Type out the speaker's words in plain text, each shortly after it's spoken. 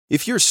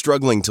If you're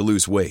struggling to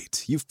lose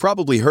weight, you've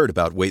probably heard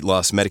about weight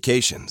loss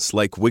medications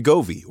like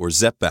Wegovy or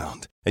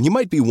Zepbound, and you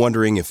might be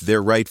wondering if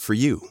they're right for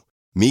you.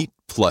 Meet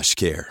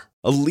PlushCare,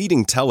 a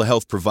leading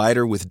telehealth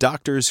provider with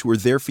doctors who are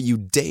there for you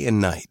day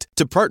and night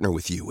to partner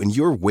with you in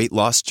your weight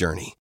loss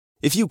journey.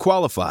 If you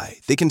qualify,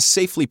 they can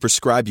safely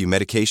prescribe you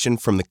medication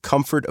from the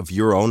comfort of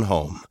your own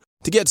home.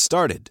 To get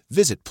started,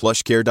 visit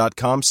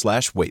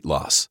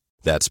plushcare.com/weightloss.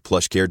 That's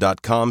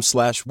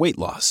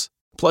plushcare.com/weightloss.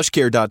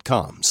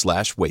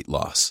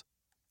 plushcare.com/weightloss.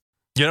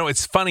 You know,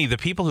 it's funny. The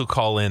people who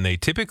call in, they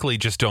typically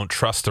just don't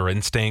trust their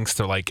instincts.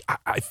 They're like,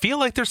 I feel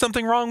like there's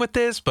something wrong with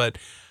this, but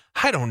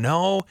I don't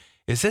know.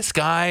 Is this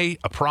guy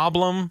a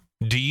problem?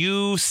 Do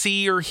you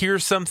see or hear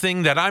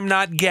something that I'm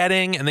not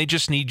getting? And they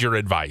just need your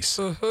advice.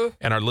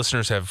 And our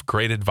listeners have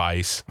great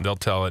advice. They'll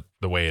tell it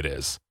the way it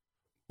is.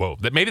 Whoa,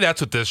 maybe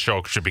that's what this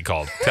show should be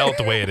called. Tell it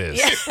the way it is.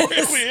 Yes. It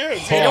really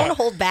is. They don't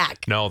hold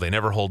back. No, they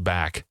never hold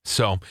back.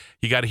 So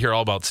you got to hear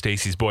all about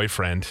Stacy's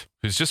boyfriend,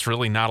 who's just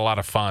really not a lot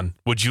of fun.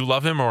 Would you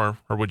love him or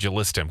would you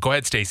list him? Go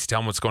ahead, Stacy.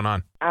 Tell him what's going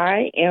on.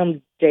 I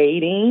am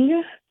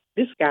dating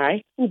this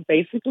guy who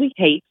basically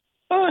hates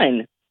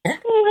fun.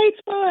 Who hates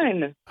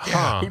fun?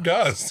 Yeah, who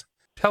does?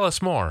 Tell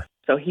us more.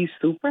 So he's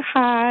super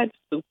hot,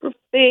 super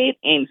fit,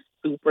 and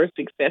super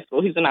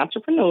successful. He's an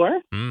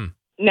entrepreneur.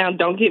 Now,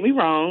 don't get me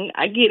wrong.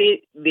 I get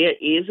it. There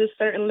is a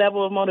certain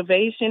level of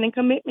motivation and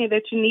commitment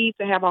that you need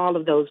to have all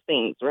of those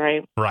things,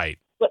 right? Right.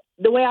 But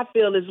the way I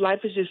feel is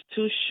life is just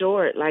too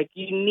short. Like,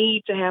 you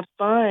need to have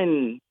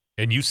fun.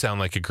 And you sound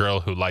like a girl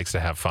who likes to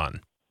have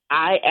fun.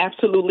 I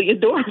absolutely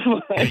adore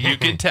fun. You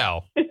can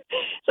tell.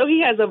 So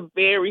he has a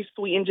very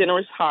sweet and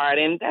generous heart,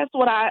 and that's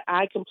what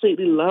I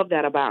completely love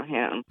that about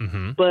him.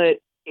 Mm-hmm. But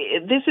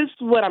this is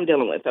what I'm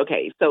dealing with.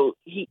 Okay, so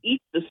he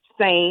eats the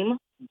same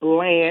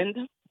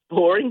bland,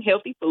 boring,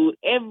 healthy food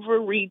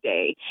every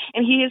day,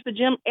 and he hits the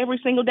gym every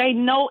single day.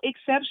 No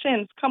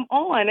exceptions. Come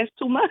on, that's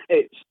too much.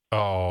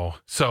 Oh,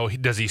 so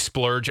does he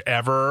splurge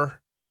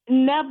ever?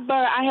 Never.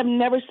 I have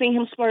never seen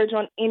him splurge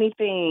on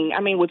anything.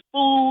 I mean, with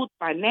food,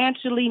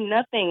 financially,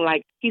 nothing.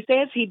 Like, he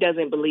says he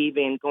doesn't believe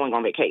in going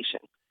on vacation.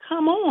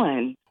 Come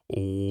on.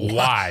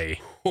 Why?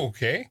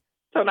 Okay.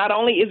 So not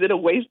only is it a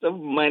waste of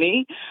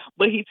money,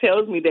 but he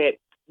tells me that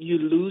you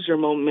lose your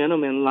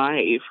momentum in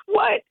life.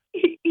 What?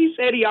 He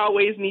said he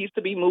always needs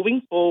to be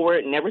moving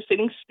forward, never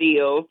sitting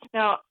still.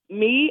 Now,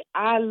 me,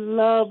 I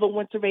love a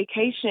winter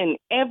vacation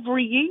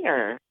every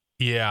year.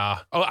 Yeah.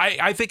 Oh,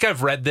 I think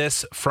I've read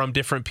this from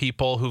different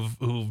people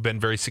who've been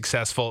very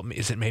successful.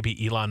 Is it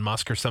maybe Elon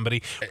Musk or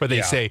somebody where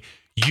they say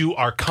you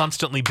are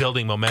constantly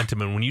building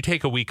momentum, and when you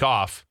take a week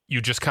off,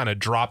 you just kind of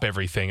drop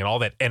everything, and all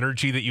that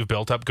energy that you've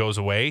built up goes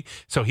away.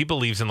 So he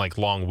believes in like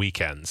long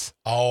weekends.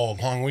 Oh,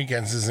 long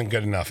weekends isn't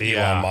good enough,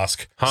 Elon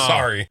Musk. Huh.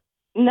 Sorry.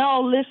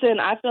 No, listen,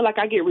 I feel like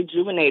I get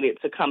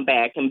rejuvenated to come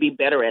back and be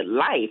better at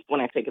life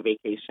when I take a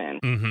vacation.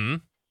 Mm-hmm.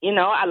 You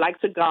know, I like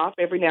to golf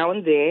every now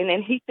and then,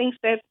 and he thinks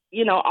that's,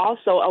 you know,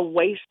 also a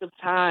waste of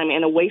time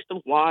and a waste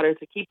of water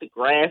to keep the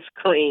grass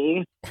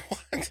green.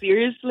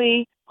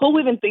 Seriously? Who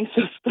even thinks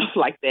of stuff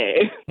like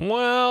that?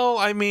 Well,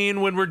 I mean,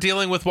 when we're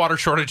dealing with water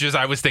shortages,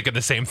 I was thinking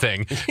the same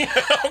thing.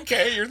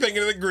 Okay, you're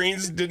thinking the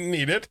Greens didn't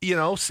need it. You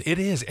know, it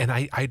is, and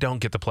I don't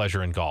get the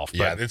pleasure in golf.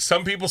 Yeah, But it's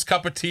some people's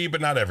cup of tea,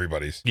 but not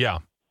everybody's.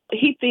 yeah.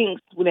 He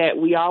thinks that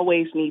we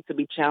always need to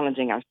be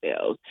challenging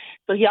ourselves.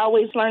 So he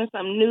always learns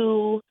something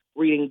new,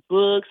 reading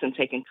books and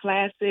taking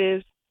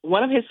classes.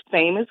 One of his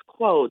famous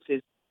quotes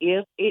is,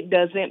 "If it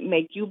doesn't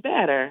make you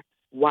better,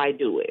 why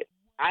do it?"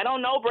 I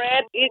don't know,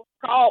 Brad. It's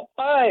called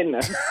fun.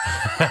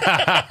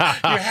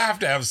 You have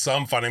to have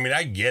some fun. I mean,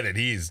 I get it.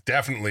 He's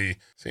definitely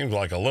seems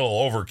like a little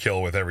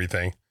overkill with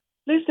everything.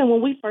 Listen,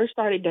 when we first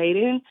started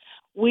dating,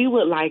 we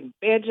would like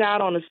veg out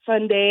on a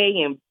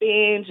Sunday and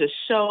binge a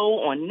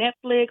show on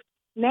Netflix.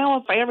 Now,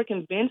 if I ever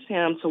convince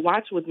him to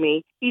watch with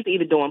me, he's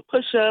either doing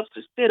push-ups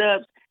or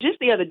sit-ups. Just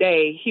the other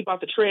day, he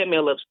bought the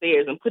treadmill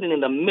upstairs and put it in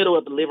the middle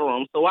of the living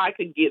room so I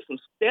could get some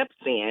steps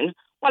in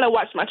while I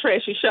watched my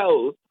trashy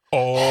shows.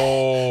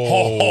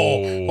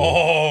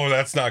 Oh,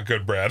 that's not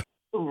good, Brad.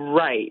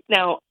 Right.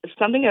 Now,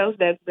 something else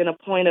that's been a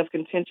point of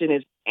contention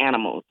is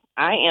animals.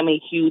 I am a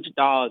huge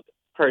dog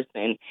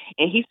person,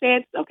 and he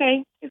said,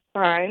 okay, it's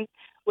fine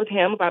with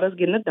him about us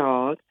getting a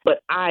dog, but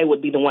I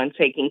would be the one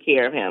taking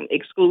care of him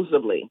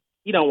exclusively.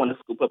 You don't want to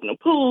scoop up in the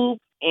poop,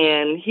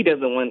 and he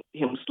doesn't want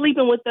him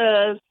sleeping with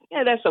us.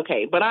 Yeah, that's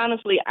okay. But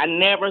honestly, I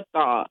never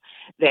thought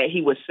that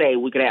he would say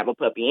we could have a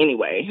puppy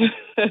anyway.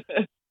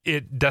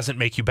 It doesn't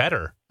make you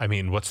better. I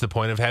mean, what's the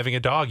point of having a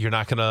dog? You're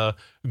not going to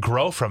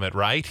grow from it,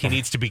 right? He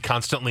needs to be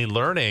constantly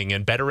learning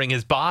and bettering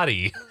his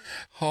body.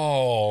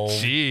 Oh,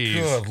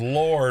 jeez. Good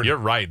Lord. You're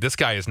right. This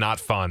guy is not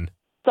fun.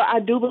 So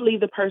I do believe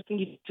the person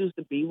you choose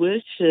to be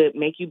with should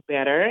make you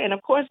better. And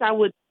of course, I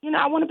would,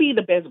 I want to be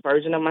the best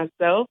version of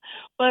myself.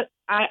 But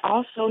I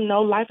also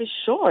know life is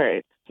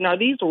short. Now, are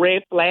these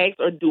red flags,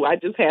 or do I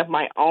just have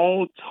my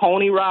own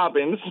Tony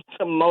Robbins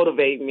to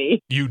motivate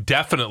me? You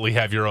definitely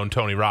have your own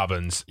Tony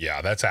Robbins.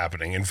 Yeah, that's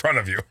happening in front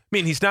of you. I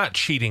mean, he's not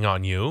cheating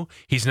on you.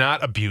 He's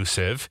not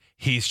abusive.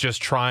 he's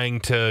just trying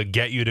to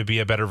get you to be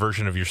a better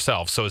version of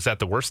yourself. So is that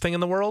the worst thing in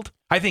the world?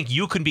 I think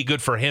you can be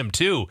good for him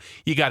too.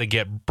 You got to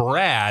get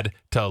Brad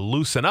to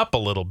loosen up a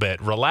little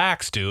bit.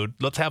 Relax, dude.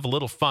 Let's have a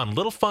little fun.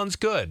 Little fun's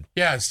good.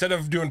 Yeah, instead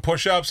of doing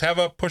push-ups, have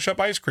a push-up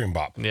ice cream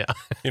bop. Yeah.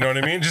 You know what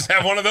I mean? Just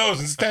have one of those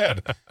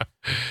instead.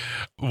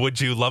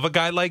 Would you love a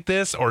guy like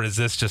this, or is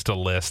this just a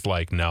list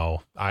like,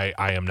 no, I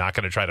am not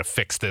going to try to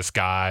fix this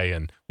guy,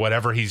 and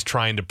whatever he's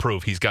trying to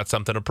prove, he's got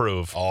something to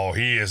prove. Oh,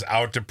 he is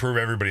out to prove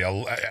everybody.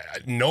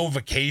 No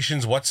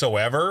vacations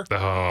whatsoever.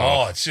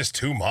 Oh, it's just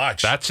too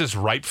much. That's just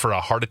ripe for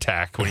a heart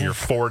attack when you're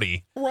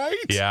 40. Right?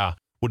 Yeah.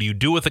 What do you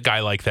do with a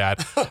guy like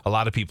that? A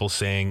lot of people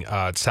saying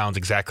it sounds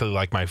exactly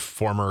like my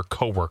former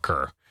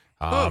coworker.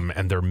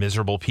 And they're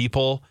miserable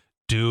people.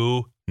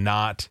 Do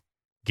not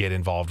get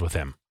involved with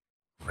him.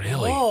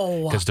 Really?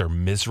 Because they're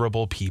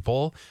miserable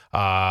people.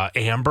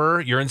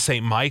 Amber, you're in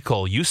St.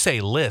 Michael. You say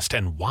list,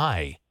 and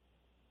why?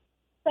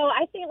 So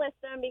I say list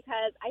them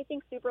because I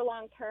think super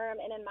long term,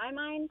 and in my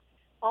mind,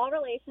 all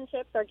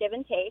relationships are give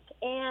and take.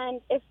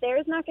 And if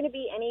there's not going to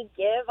be any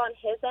give on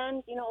his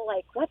end,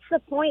 like, what's the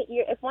point?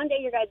 If one day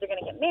you guys are going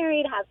to get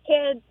married, have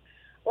kids,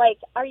 like,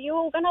 are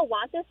you going to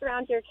want this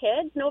around your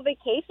kids? No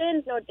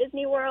vacations, no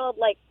Disney World.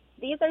 Like,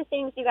 these are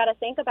things you got to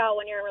think about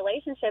when you're in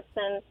relationships.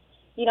 And,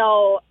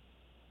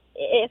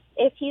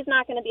 if he's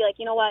not going to be like,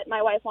 you know what,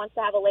 my wife wants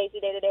to have a lazy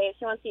day today.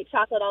 She wants to eat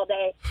chocolate all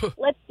day.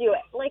 Let's do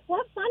it. Like,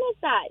 what fun is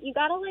that? You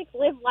got to, like,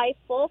 live life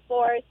full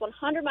force,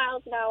 100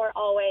 miles an hour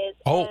always.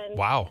 Oh,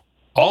 wow.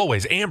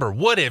 Always. Amber,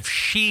 what if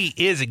she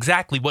is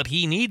exactly what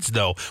he needs,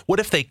 though? What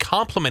if they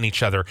complement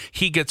each other?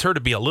 He gets her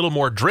to be a little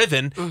more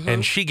driven,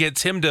 and she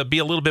gets him to be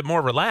a little bit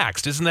more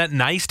relaxed. Isn't that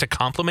nice to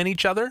complement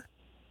each other?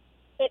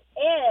 It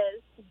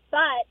is, but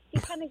she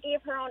kind of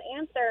gave her own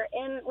answer.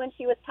 And when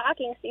she was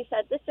talking, she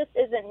said, this just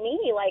isn't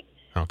me. Like,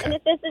 okay. And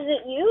if this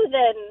isn't you,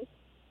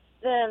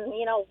 then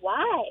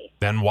why?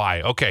 Then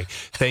why? Okay.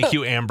 Thank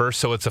you, Amber.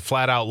 So it's a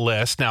flat-out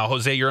list. Now,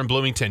 Jose, you're in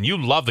Bloomington. You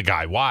love the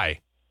guy.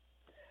 Why?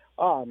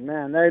 Oh,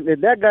 man,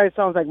 that guy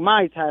sounds like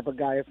my type of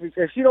guy.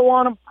 If you don't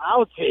want him,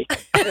 I'll take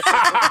him.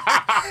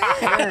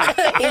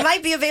 He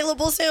might be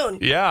available soon.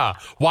 Yeah.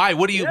 Why?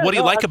 What do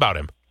you like about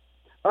him?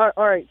 All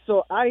right.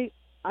 So I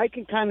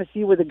can kind of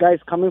see where the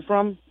guy's coming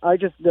from.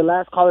 The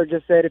last caller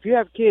just said, if you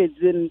have kids,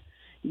 then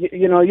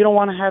you don't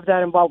want to have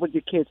that involved with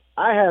your kids.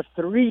 I have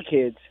 3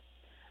 kids.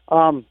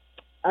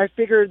 I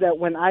figure that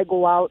when I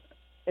go out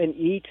and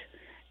eat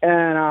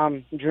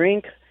and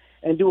drink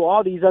and do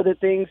all these other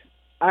things,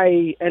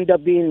 I end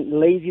up being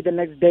lazy the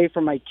next day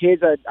for my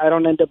kids. I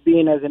don't end up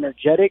being as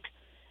energetic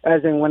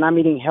as in when I'm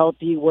eating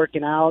healthy,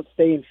 working out,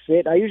 staying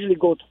fit. I usually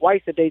go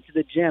twice a day to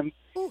the gym.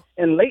 Ooh.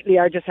 And lately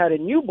I just had a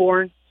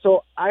newborn,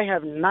 so I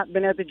have not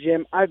been at the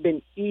gym. I've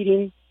been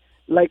eating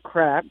like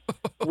crap,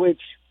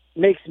 which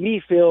makes me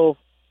feel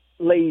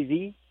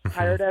lazy,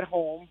 tired at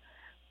home.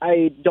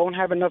 I don't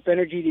have enough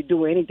energy to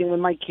do anything with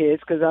my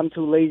kids because I'm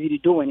too lazy to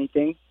do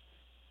anything.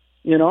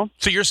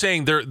 So you're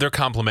saying they're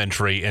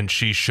complementary, and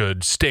she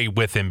should stay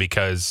with him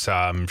because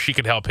she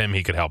could help him,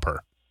 he could help her.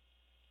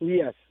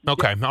 Yes.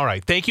 Okay. All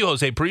right. Thank you,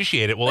 Jose.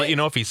 Appreciate it. We'll let you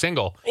know if he's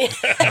single.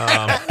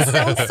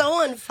 Sounds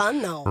so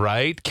unfun, though.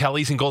 Right?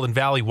 Kelly's in Golden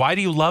Valley. Why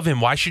do you love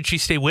him? Why should she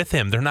stay with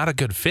him? They're not a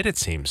good fit, it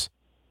seems.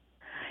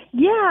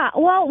 Yeah,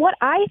 well, what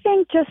I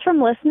think just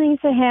from listening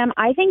to him,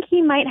 I think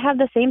he might have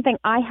the same thing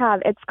I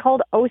have. It's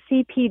called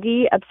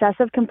OCPD,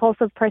 Obsessive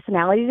Compulsive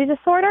Personality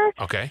Disorder.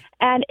 Okay.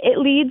 And it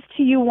leads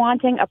to you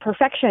wanting a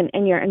perfection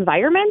in your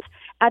environment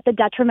at the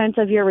detriment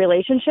of your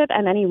relationship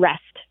and any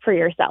rest for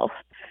yourself.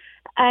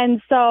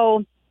 And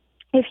so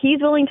if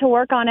he's willing to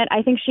work on it,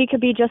 I think she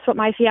could be just what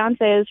my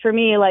fiance is for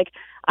me. Like,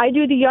 I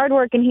do the yard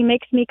work and he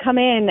makes me come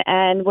in,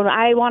 and when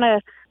I want to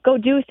go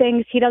do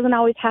things, he doesn't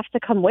always have to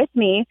come with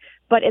me,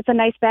 but it's a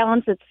nice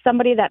balance. It's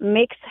somebody that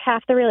makes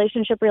half the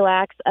relationship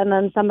relax, and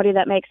then somebody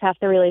that makes half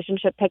the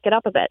relationship pick it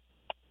up a bit.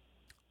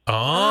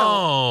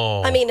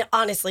 Oh. I mean,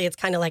 honestly, it's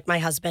kind of like my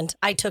husband.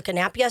 I took a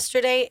nap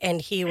yesterday,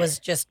 and he was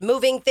just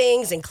moving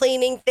things and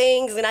cleaning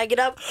things, and I get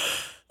up,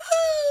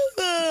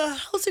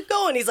 how's it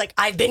going? He's like,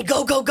 I've been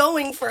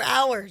going for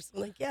hours.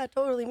 I'm like, yeah,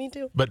 totally, me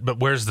too. But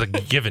where's the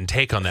give and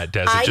take on that,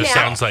 Des? It just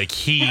sounds like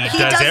he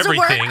does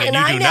everything and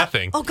you do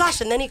nothing. Oh,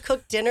 gosh, and then he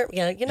cooked dinner.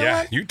 You know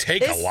what? You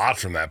take a lot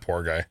from that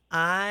poor guy.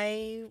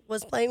 I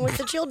was playing with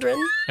the children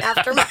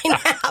after my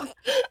nap.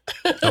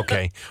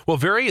 Okay. Well,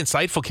 very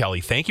insightful,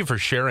 Kelly. Thank you for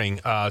sharing.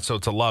 So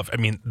it's a love. I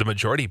mean, the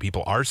majority of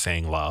people are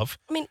saying love.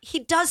 I mean, he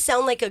does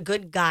sound like a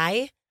good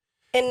guy.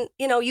 And,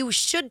 you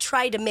should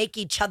try to make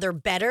each other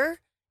better.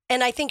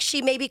 And I think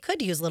she maybe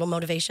could use a little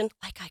motivation,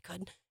 like I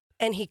could.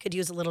 And he could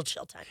use a little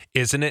chill time.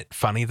 Isn't it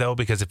funny, though?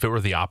 Because if it were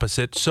the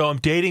opposite, so I'm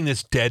dating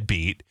this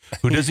deadbeat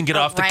who doesn't get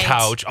off the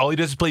couch. All he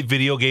does is play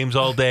video games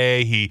all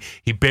day.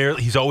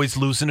 He's always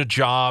losing a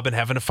job and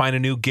having to find a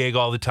new gig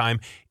all the time.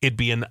 It'd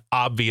be an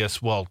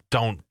obvious, well,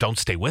 don't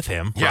stay with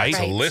him, right?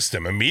 To list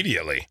him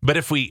immediately. But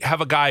if we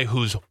have a guy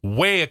who's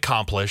way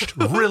accomplished,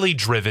 really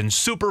driven,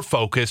 super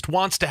focused,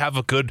 wants to have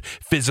a good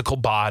physical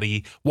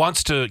body,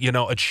 wants to,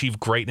 achieve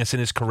greatness in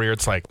his career,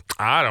 it's like,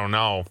 I don't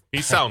know.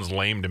 He sounds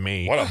lame to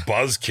me. What a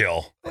buzzkill.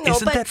 still. No,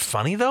 Isn't but that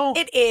funny though?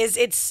 It is.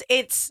 It's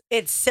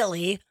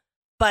silly,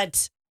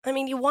 but I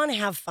mean, you want to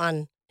have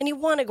fun and you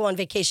want to go on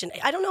vacation.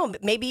 I don't know.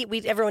 Maybe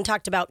everyone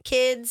talked about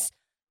kids.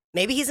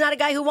 Maybe he's not a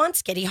guy who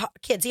wants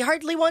kids. He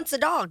hardly wants a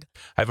dog.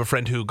 I have a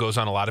friend who goes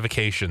on a lot of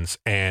vacations,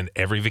 and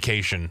every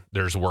vacation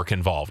there's work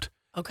involved.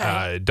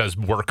 Okay. Does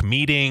work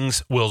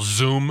meetings, will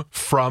Zoom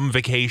from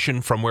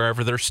vacation from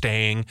wherever they're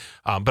staying,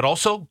 but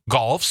also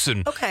golfs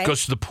and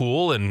goes to the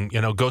pool and,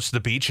 goes to the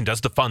beach and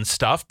does the fun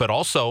stuff, but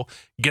also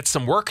gets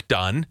some work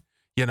done,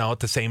 at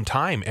the same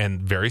time,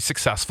 and very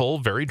successful,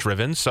 very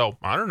driven. So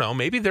I don't know,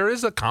 maybe there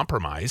is a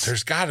compromise.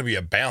 There's got to be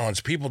a balance.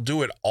 People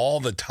do it all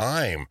the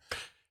time.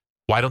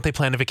 Why don't they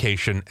plan a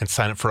vacation and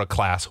sign up for a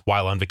class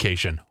while on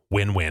vacation?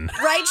 Win-win.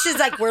 Right? She's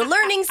like, we're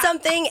learning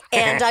something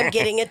and I'm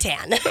getting a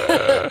tan.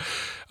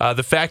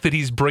 The fact that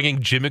he's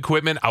bringing gym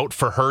equipment out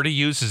for her to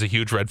use is a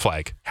huge red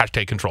flag. #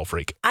 control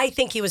freak. I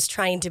think he was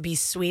trying to be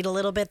sweet a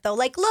little bit, though.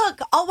 Like,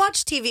 look, I'll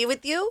watch TV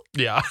with you.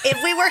 Yeah.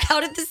 If we work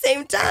out at the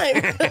same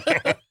time.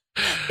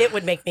 It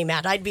would make me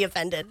mad. I'd be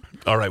offended.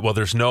 All right. Well,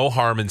 there's no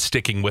harm in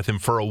sticking with him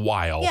for a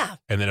while. Yeah.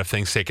 And then if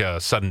things take a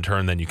sudden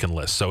turn, then you can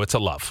list. So it's a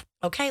love.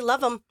 Okay,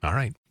 love him. All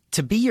right.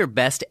 To be your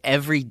best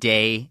every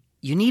day,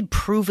 you need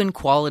proven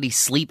quality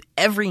sleep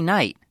every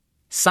night.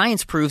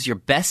 Science proves your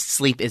best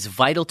sleep is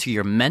vital to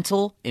your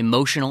mental,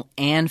 emotional,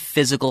 and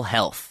physical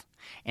health.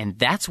 And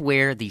that's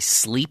where the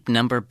Sleep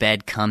Number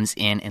bed comes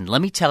in. And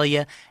let me tell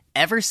you,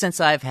 ever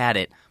since I've had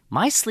it,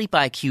 my sleep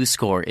IQ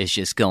score is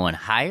just going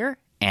higher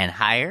and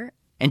higher.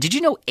 And did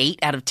you know 8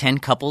 out of 10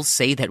 couples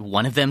say that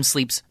one of them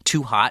sleeps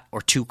too hot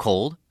or too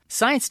cold?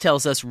 Science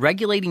tells us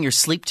regulating your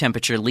sleep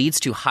temperature leads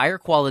to higher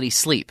quality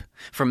sleep.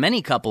 For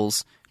many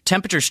couples,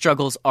 temperature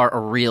struggles are a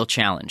real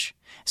challenge.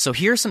 So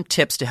here are some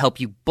tips to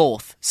help you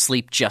both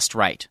sleep just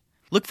right.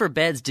 Look for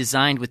beds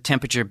designed with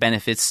temperature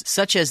benefits,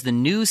 such as the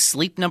new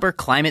Sleep Number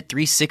Climate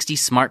 360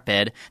 smart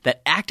bed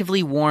that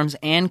actively warms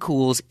and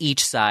cools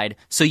each side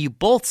so you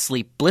both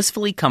sleep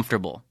blissfully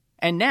comfortable.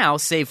 And now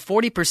save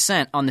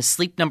 40% on the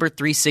Sleep Number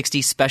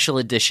 360 Special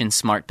Edition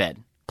smart bed,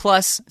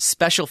 plus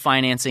special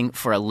financing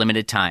for a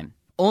limited time.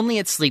 Only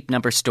at Sleep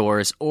Number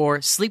stores or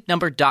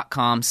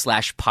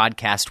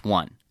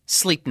sleepnumber.com/podcast1.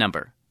 Sleep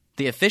Number,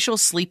 the official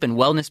sleep and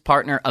wellness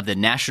partner of the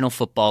National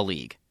Football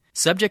League.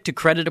 Subject to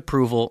credit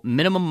approval,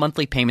 minimum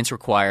monthly payments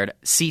required.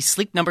 See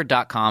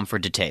sleepnumber.com for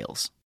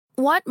details.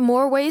 Want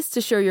more ways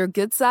to show your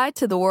good side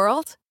to the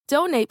world?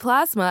 Donate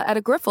plasma at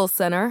a Grifols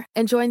Center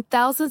and join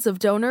thousands of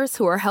donors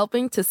who are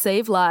helping to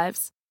save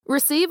lives.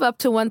 Receive up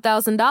to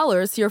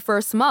 $1,000 your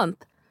first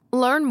month.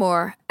 Learn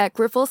more at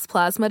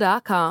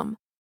grifolsplasma.com.